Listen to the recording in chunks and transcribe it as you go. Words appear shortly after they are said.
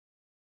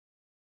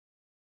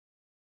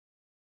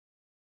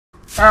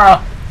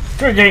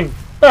Drinking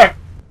back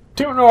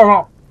to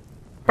normal.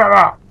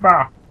 Blah, blah,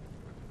 blah,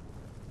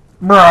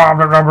 blah,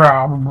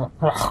 blah, blah,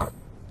 blah.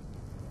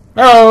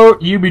 Hello,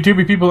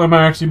 UB2B people and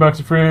my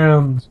Boxy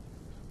friends.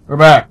 We're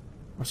back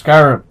with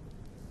Skyrim,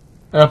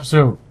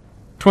 episode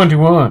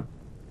 21.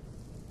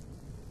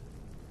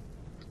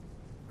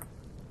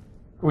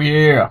 Oh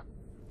yeah.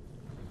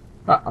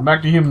 I'm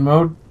back to human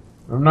mode.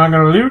 I'm not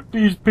gonna loot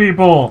these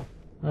people.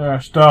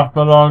 Their stuff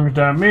belongs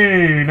to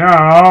me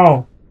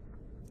now.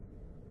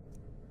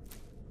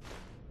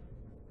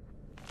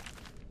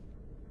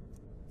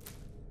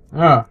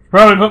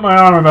 Probably put my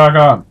armor back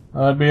on.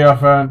 That'd be a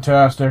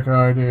fantastic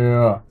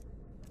idea.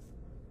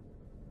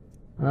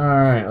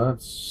 Alright,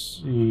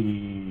 let's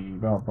see.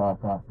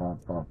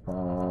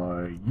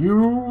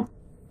 You.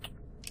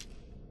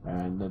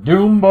 And the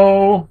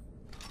Doombow.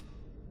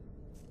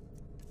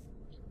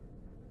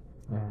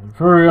 And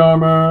furry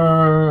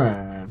armor.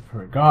 And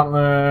furry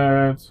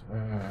gauntlets.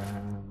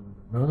 And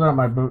those aren't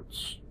my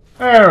boots.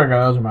 There we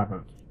go, those are my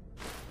boots.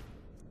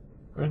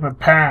 Where's my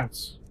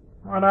pants?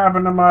 What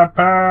happened to my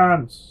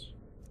pants?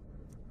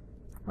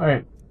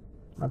 Wait,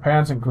 my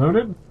pants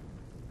included?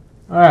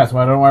 Oh, that's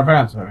why I don't wear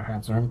pants. My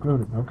pants are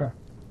included. Okay.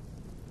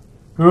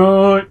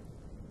 Good.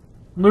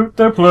 Loot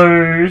the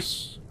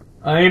place.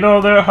 I ate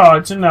all their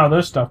hearts and now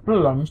their stuff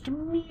belongs to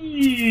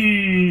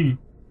me.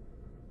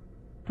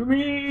 To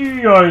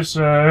me, I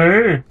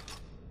say.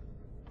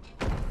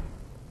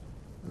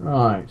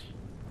 Right.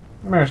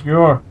 Come here,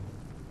 Skewer.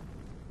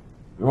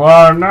 You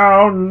are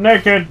now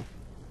naked.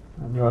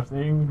 And your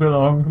things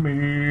belong to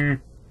me.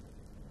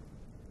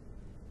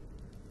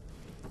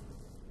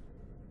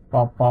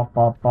 Pop, pop,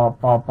 pop,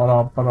 pop, pop,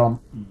 pop, pop,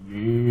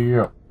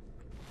 yeah.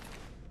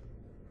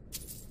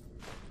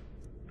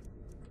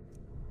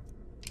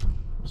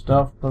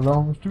 Stuff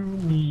belongs to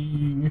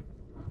me.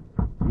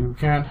 You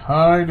can't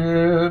hide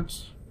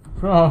it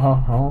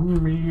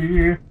from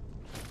me.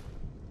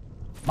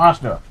 My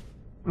stuff.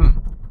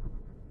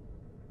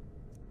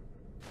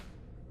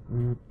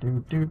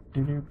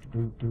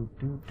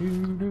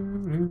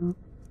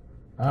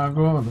 I'm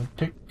gonna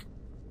take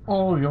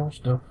all your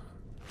stuff.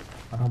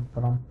 I'm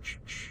gonna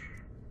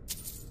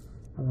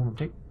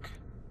take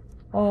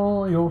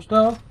all your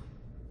stuff.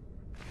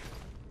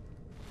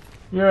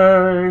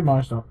 Yay,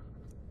 my stuff.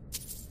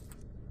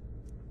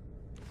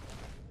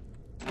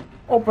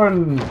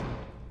 Open!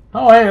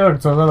 Oh, hey, look,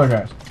 it's those other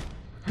guys.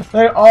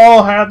 They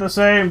all had the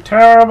same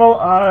terrible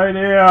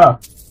idea.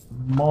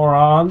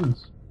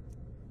 Morons.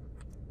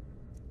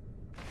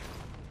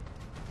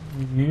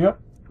 Yep,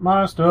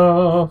 my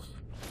stuff.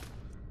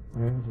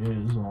 It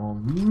is all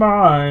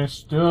my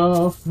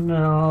stuff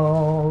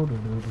now.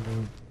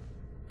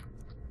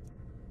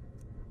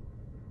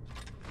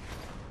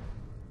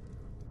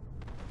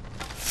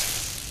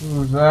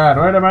 Who's that?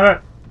 Wait a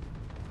minute.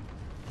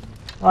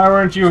 Why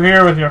weren't you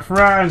here with your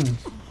friends?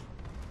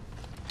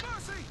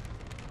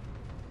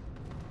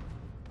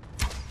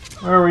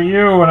 Where were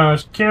you when I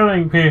was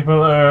killing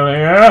people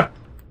earlier?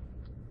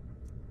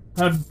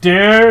 How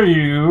dare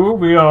you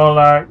be all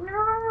like,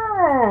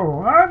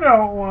 no, I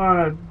don't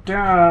want to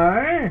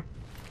die.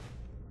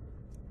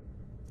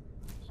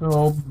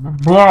 So,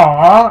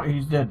 blah,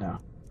 he's dead now.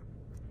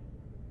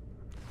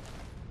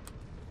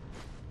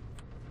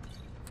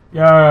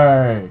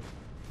 Yay.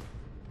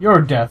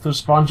 Your death is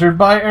sponsored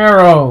by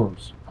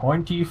arrows.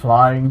 Pointy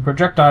flying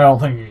projectile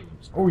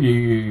thingies. Oh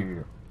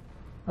yeah.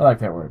 I like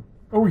that word.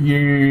 Oh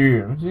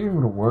yeah. Is it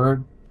even a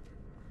word?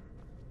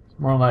 It's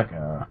more like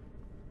a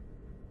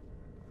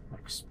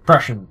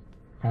expression,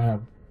 kind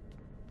of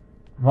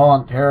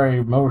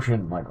voluntary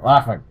motion, like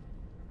laughing.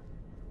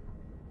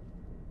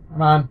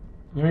 Come on,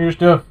 give me your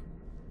stuff.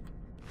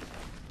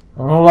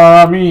 Don't hold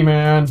on me,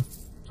 man.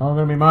 It's all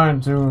gonna be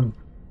mine soon.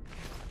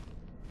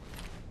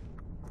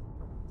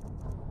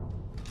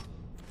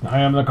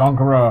 I am the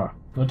conqueror,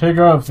 the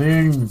taker of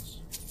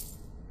things.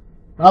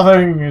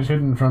 Nothing is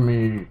hidden from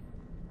me.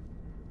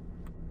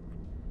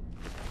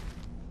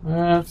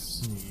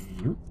 Let's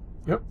see.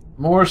 Yep,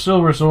 more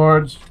silver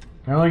swords.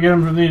 Can only get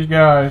them from these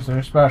guys.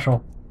 They're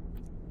special.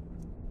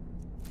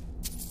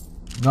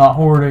 Not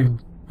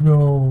hoarding.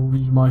 No,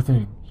 these are my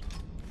things.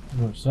 I'm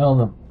going to sell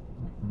them.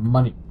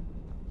 Money.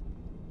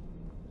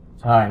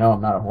 That's how I know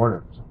I'm not a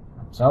hoarder.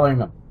 I'm selling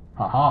them.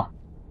 Haha.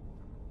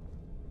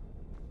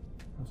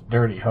 That's a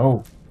dirty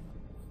hoe.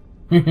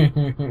 Cat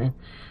in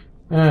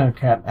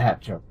the hat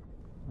joke.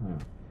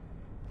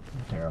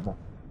 Terrible.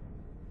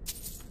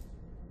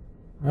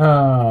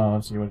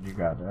 Let's see what you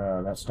got.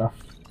 That stuff.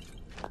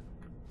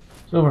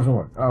 Silver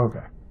sword. Oh,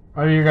 okay.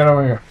 What do you got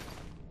over here?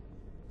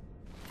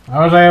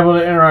 How was I able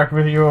to interact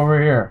with you over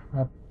here?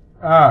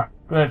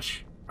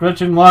 Glitch.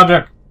 Glitch in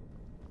logic.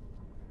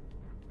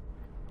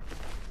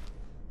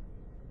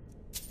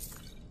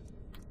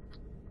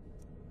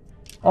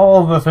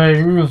 All the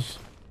things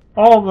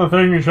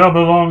shall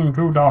belong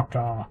to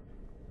Doctor.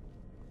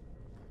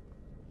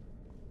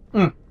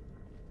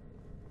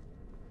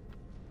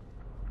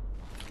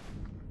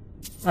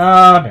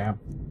 Ah, damn.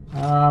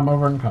 I'm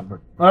over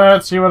encumbered.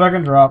 Let's see what I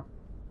can drop.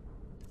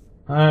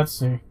 Let's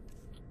see.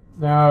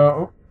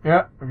 Now,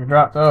 Yeah, we can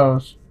drop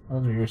those.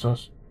 Those are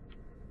useless.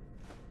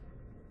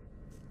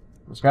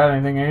 It's got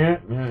anything in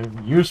it?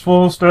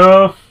 Useful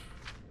stuff?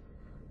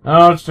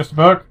 No, it's just a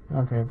book.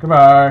 Okay,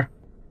 goodbye.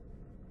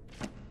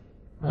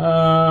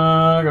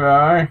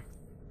 Goodbye.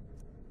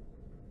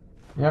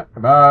 Yep,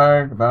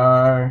 goodbye,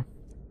 goodbye.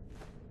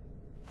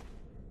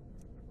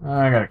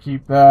 I gotta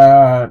keep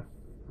that.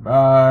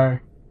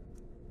 Bye.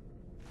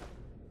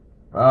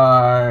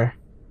 Bye.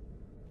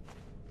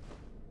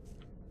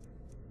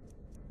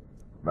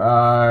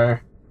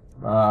 Bye.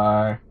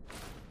 Bye.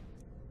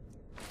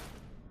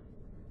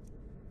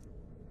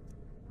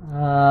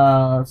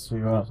 Let's see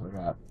what else we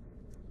got.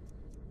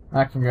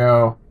 I can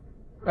go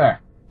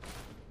there.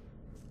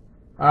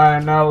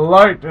 I'm now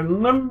light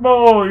and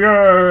limbo,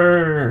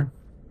 yay!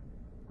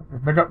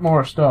 Pick up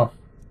more stuff.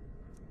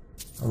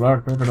 I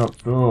like picking up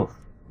stuff.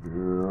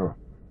 Yeah.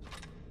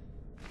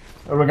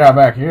 What do we got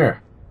back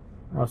here?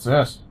 What's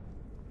this?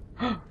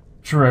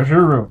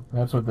 Treasure room.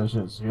 That's what this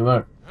is. See,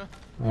 look.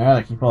 Yeah,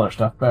 they keep all their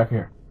stuff back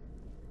here.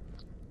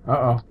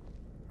 Uh-oh.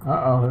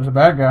 Uh-oh, there's a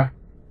bad guy.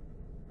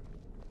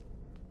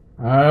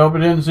 I hope he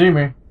didn't see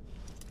me.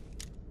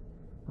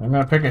 I'm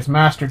gonna pick his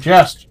master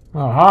chest.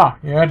 Aha!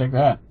 Yeah, take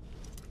that.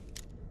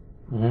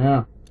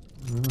 Yeah.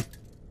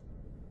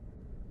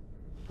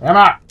 Come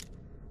on!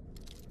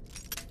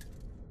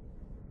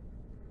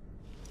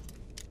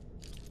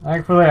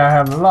 Thankfully, I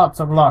have lots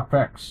of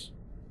lockpicks.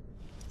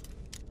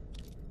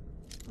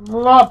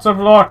 Lots of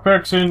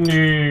lockpicks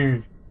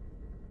indeed.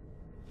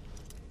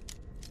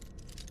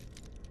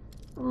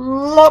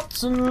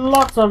 Lots and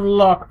lots of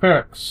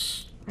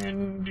lockpicks.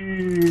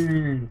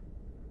 Indeed.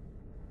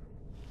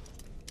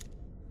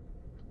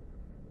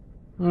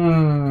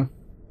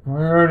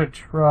 Where to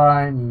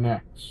try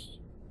next?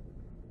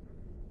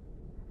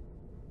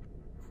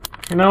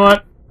 You know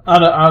what?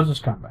 I'll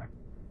just come back.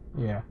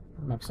 Yeah,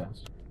 that makes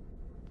sense.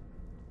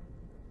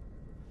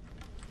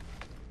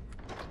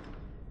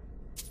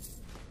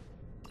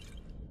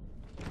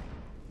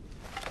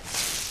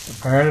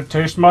 Prepare to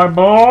taste my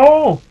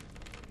bowl.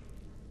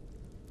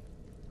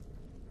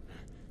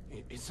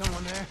 Is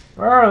someone there?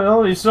 Where are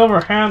all these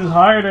silver hands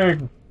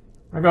hiding?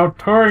 I go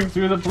touring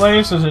through the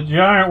place as a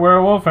giant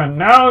werewolf, and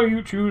now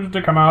you choose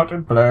to come out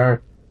and play.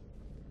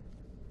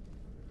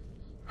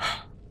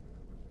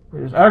 It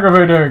is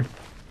aggravating.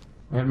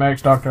 It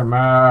makes Doctor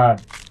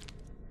mad.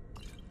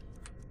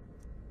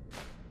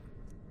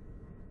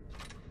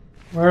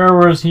 Where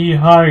was he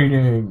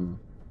hiding?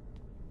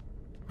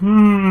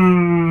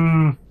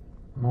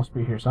 Must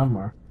be here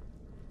somewhere.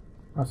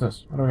 What's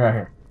this? What do we got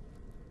here?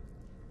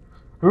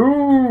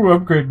 Ooh,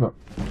 upgrade book.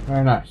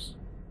 Very nice.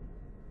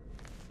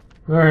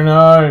 Very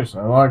nice.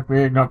 I like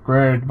being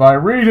upgraded by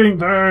reading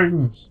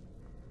things.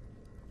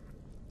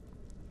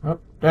 Oh,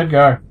 dead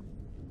guy.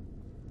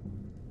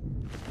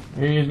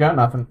 He's got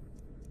nothing.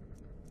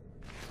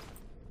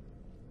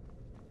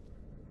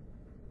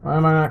 Why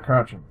am I not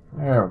crouching?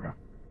 There we go.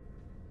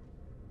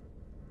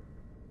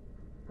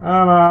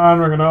 Come on,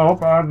 we're gonna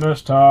open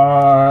this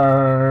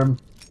time.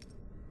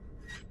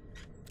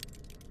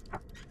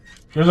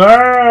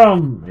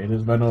 Shazam! It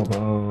has been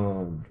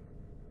opened.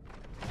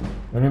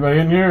 Anybody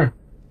in here?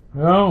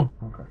 No?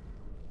 Okay.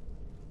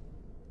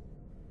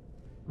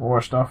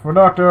 More stuff for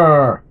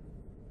Doctor!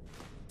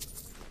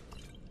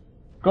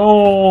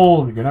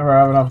 Gold! You can never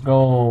have enough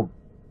gold.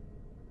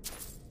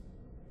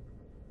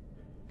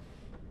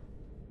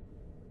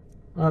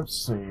 Let's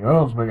see. What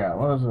else we got?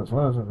 What is this?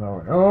 What is this?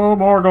 Oh,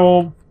 more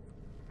gold!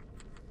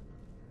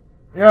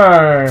 Yay!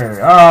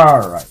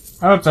 Alright.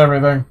 That's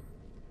everything.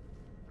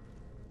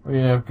 We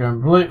have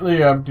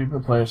completely emptied the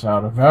place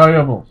out of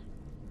valuables.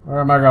 Where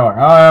am I going?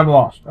 I am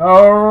lost.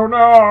 Oh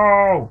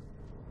no!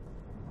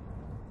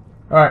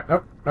 Alright,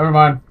 nope, never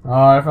mind.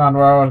 I found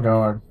where I was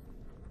going.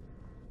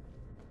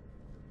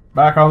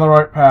 Back on the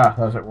right path,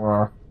 as it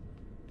were.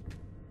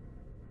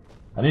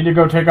 I need to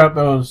go take out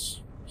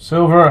those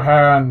silver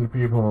hand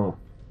people.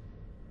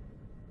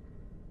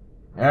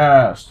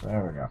 Yes,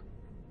 there we go.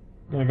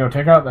 Gonna go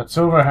take out that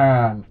silver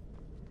hand.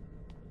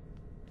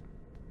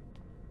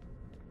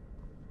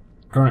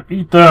 Gonna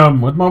eat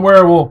them with my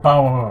werewolf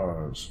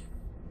powers.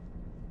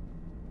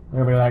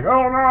 They'll be like,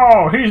 oh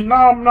no, he's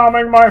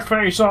nom-nomming my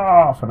face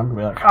off. And I'm gonna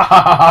be like, ha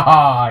ha ha ha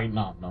ha, I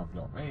nom-nommed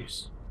your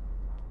face.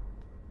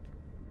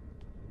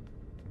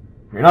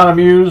 If you're not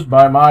amused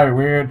by my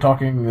weird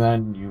talking,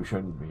 then you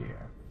shouldn't be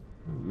here.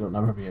 You'll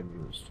never be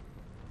amused.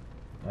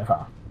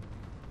 Ever.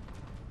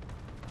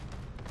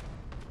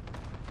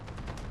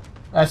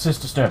 That's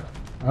just disturbing.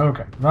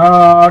 Okay.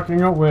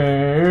 Rocking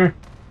away.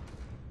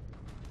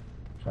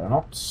 So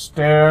don't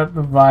stare at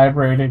the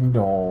vibrating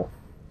door.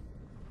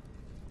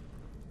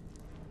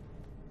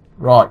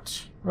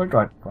 Right.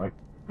 Right.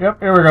 Yep,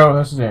 here we go.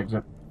 This is the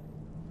exit.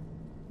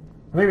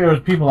 I think there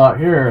was people out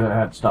here that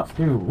had stuff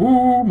too.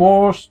 Ooh,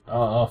 more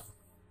stuff.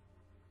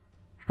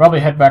 Should probably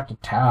head back to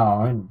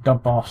town and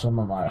dump off some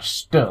of my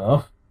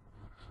stuff.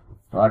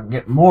 So I can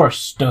get more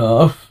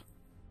stuff.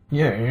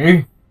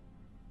 Yay.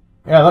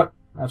 Yeah, look.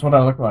 That's what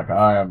I look like.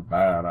 I am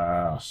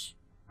badass.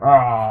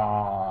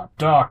 Ah,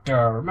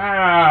 Doctor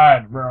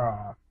Mad,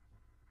 bruh.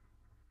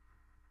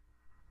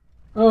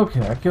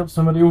 Okay, I killed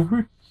somebody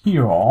over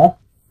here. I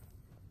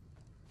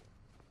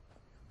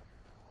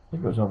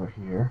think it was over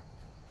here.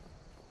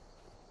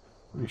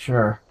 Pretty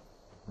sure.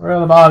 Where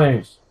are the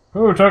bodies?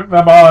 Who took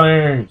the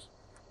bodies?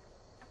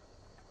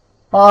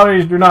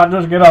 Bodies do not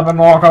just get up and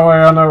walk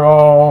away on their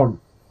own.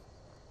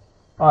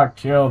 I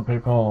killed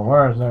people.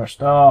 Where's their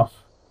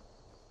stuff?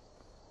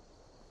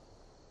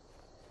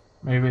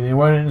 Maybe they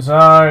went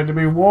inside to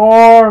be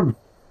warm.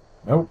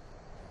 Nope.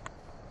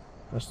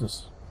 Just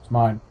this. It's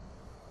mine.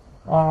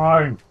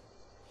 Mine.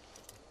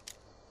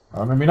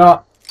 Or maybe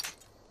not.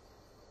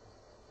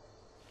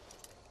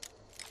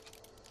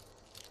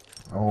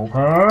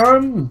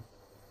 Open.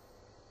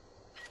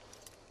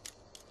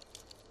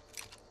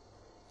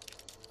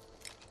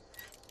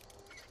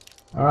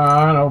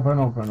 And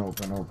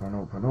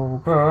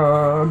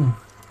open.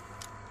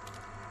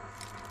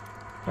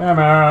 Damn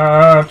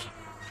it.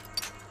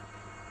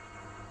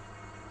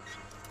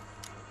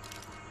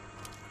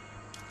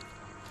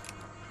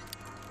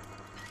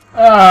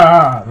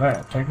 Ah,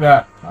 there, take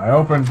that. I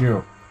opened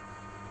you.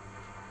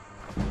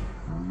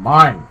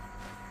 Mine.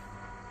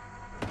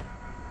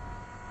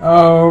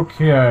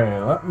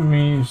 Okay, let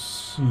me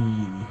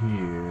see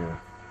here.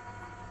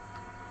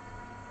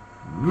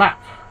 Map.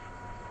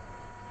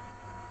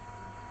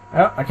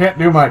 Yep, I can't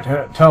do my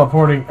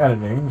teleporting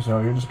editing, so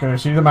you're just gonna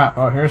see the map.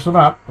 Oh, here's the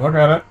map. Look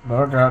at it.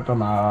 Look at the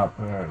map.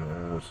 There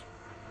it is.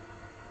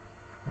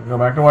 Go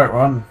back to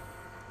Whiterun.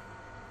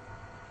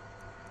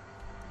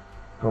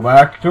 Go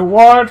back to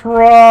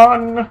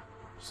Whiterun.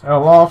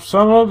 Sell off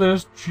some of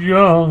this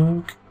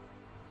junk.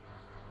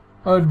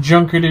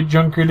 Junkity,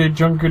 junk. Oh,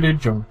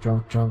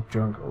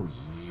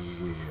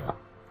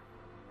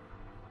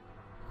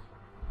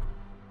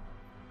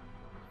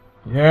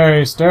 yeah.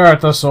 Yay, stare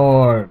at the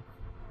sword.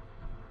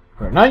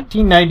 For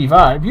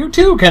 $19.95, you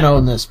too can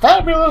own this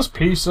fabulous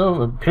piece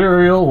of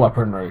Imperial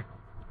weaponry.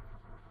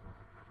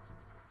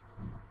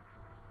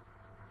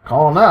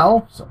 Call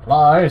now.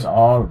 Supplies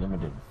are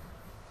limited.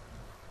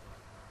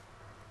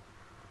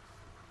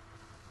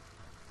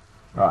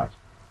 Right.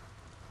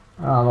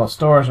 Oh, the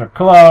stores are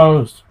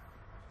closed.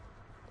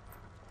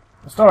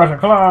 The stores are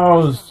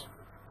closed.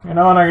 You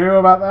know what I can do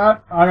about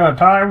that? I'm gonna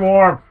time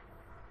warp.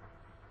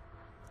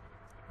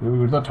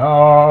 Do the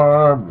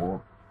time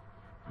warp.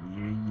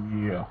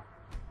 Yeah.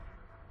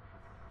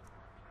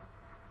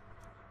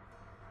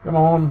 Come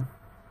on.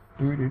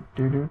 Do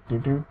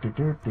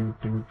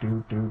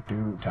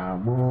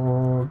time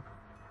warp.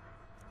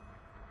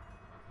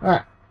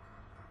 Ah.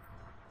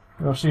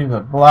 Go see the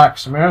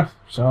blacksmith.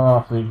 Sell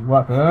off these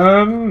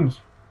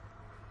weapons.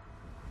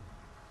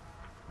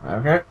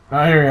 Okay,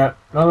 not here yet.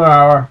 Another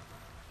hour.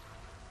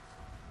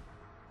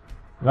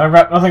 I've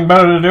got nothing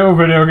better to do,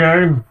 video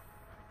game.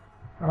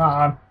 Come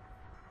on.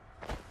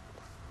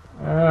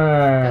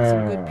 Got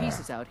some good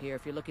pieces out here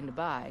if you're looking to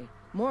buy.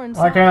 More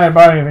inside. Why can't I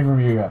buy anything from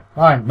you yet?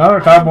 Fine, another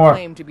time warp.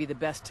 Claim to be the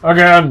best.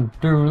 Again,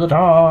 do the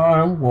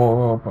time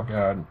warp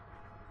again.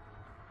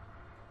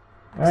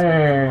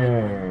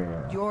 Hey.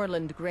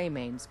 Yorland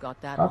Greymane's got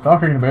that. Stop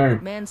talking to me.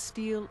 Man's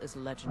steel is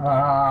legendary.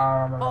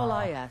 All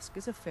I ask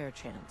is a fair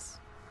chance.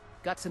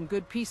 Got some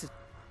good pieces.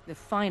 The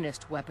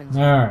finest weapons.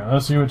 Alright,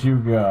 let's see what you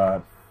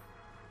got.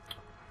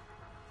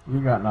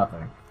 You got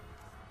nothing.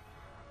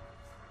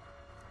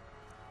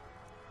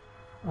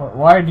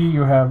 Why do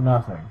you have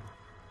nothing?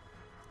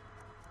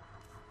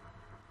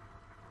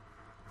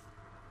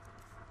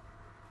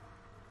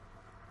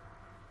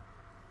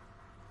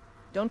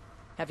 Don't.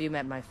 Have you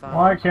met my father?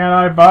 Why can't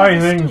I buy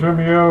things from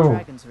you?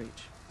 Dragon's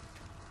Reach.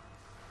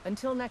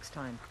 Until next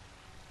time.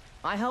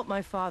 I helped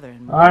my father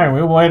and Alright,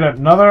 we'll wait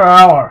another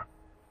hour.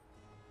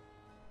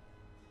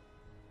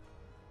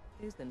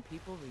 Than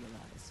people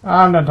realize.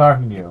 I'm not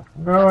talking to you.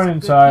 I'm going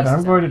inside.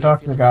 I'm going to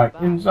talk to the guy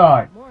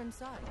inside. More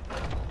inside.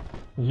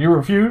 You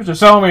refuse to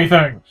sell me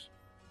things.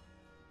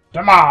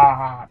 Come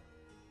on.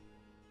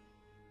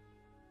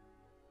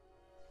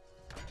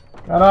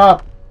 Shut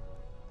up.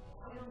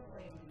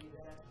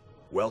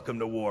 Welcome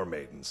to War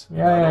Maidens.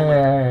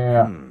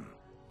 Yeah.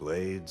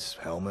 Blades,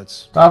 helmets.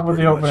 Stop with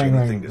the pretty much opening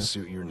anything thing. to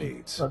suit your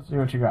needs. Let's see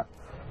what you got.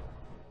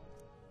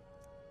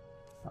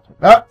 I'll take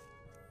that.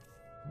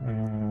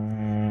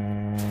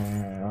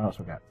 And what else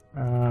we got?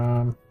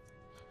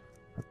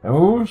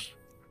 Those.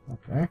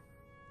 Okay.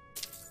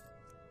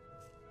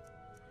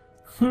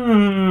 I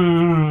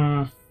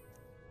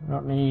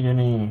don't need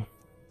any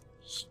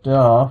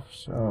stuff,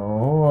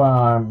 so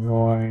I'm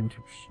going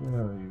to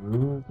show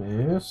you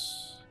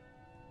this.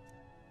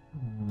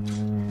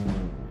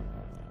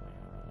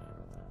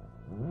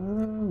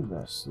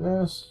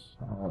 This,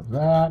 all of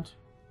that.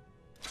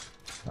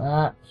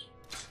 That.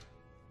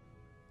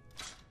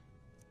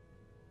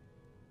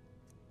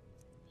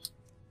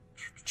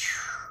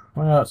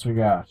 What else we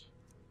got?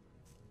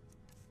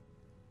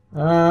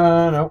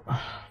 Nope.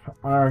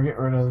 Don't want to get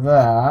rid of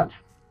that.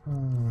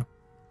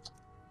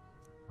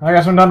 I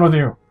guess I'm done with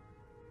you.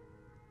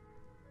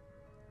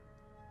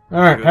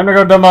 Alright, time to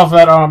go dump off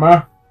that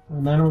armor.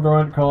 And then we're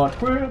going to call it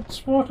quits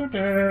for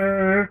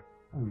today.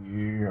 Oh,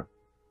 yeah.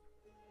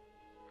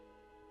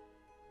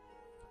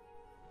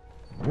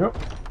 Yep.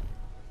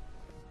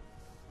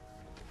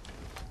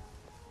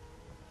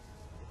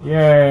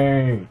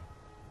 Yay!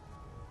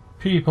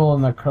 People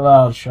in the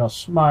clouds shall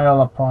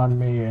smile upon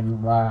me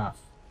and laugh.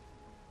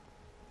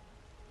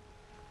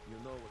 You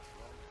know what's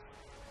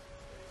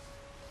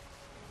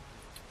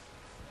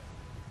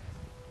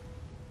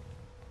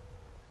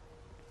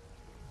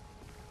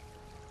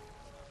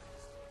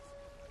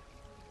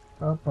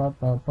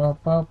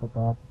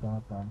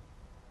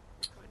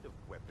What kind of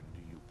weapon do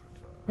you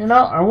prefer? You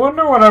know, I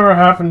wonder whatever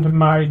happened to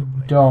my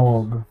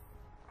dog.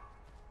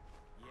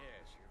 Yes,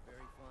 you're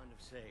very fond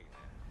of saying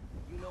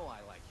that. You know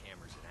I like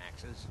hammers and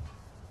axes.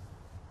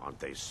 Aren't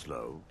they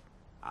slow?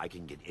 I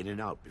can get in and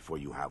out before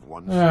you have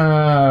one.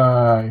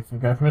 I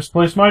think I've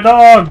misplaced my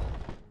dog.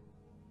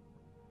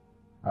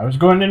 I was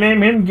going to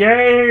name him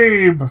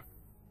Gabe.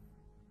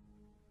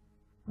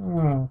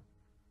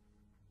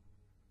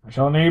 I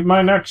shall name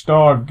my next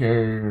dog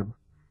Gabe.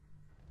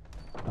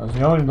 That's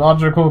the only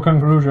logical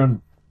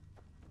conclusion.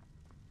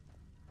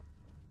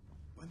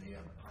 When the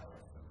Empire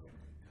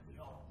and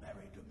the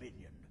all-merry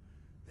Dominion,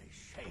 they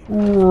shade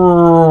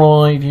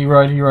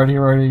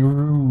Righty.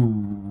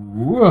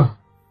 Ooh.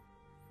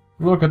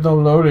 Look at the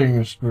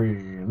loading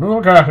screen.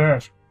 Look at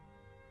it.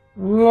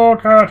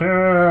 Look at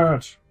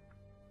it.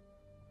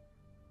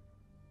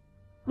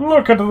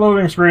 Look at the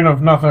loading screen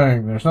of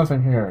nothing. There's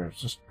nothing here.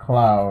 It's just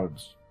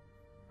clouds.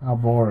 How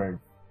boring.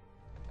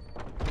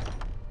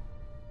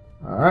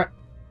 Alright.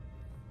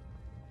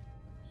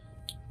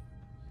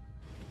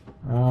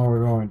 Now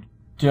we're going to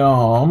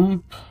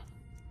dump.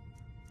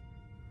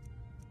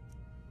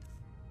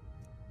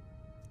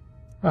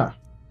 Huh.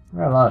 We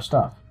got a lot of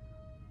stuff.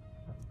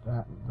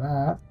 That and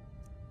that.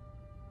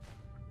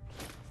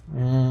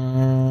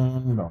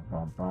 And what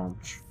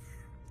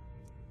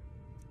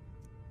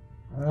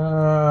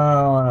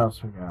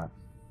else we got?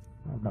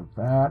 I'll dump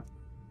that.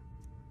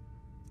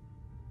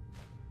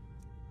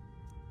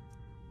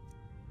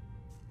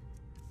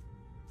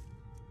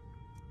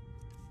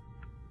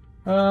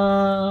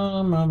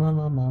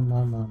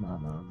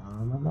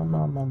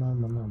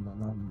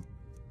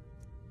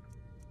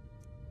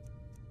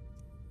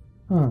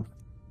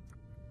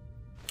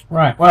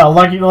 Right. Well,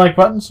 like the like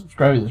button,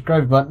 subscribe to the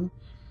subscribe button,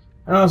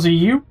 and I'll see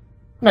you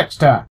next time.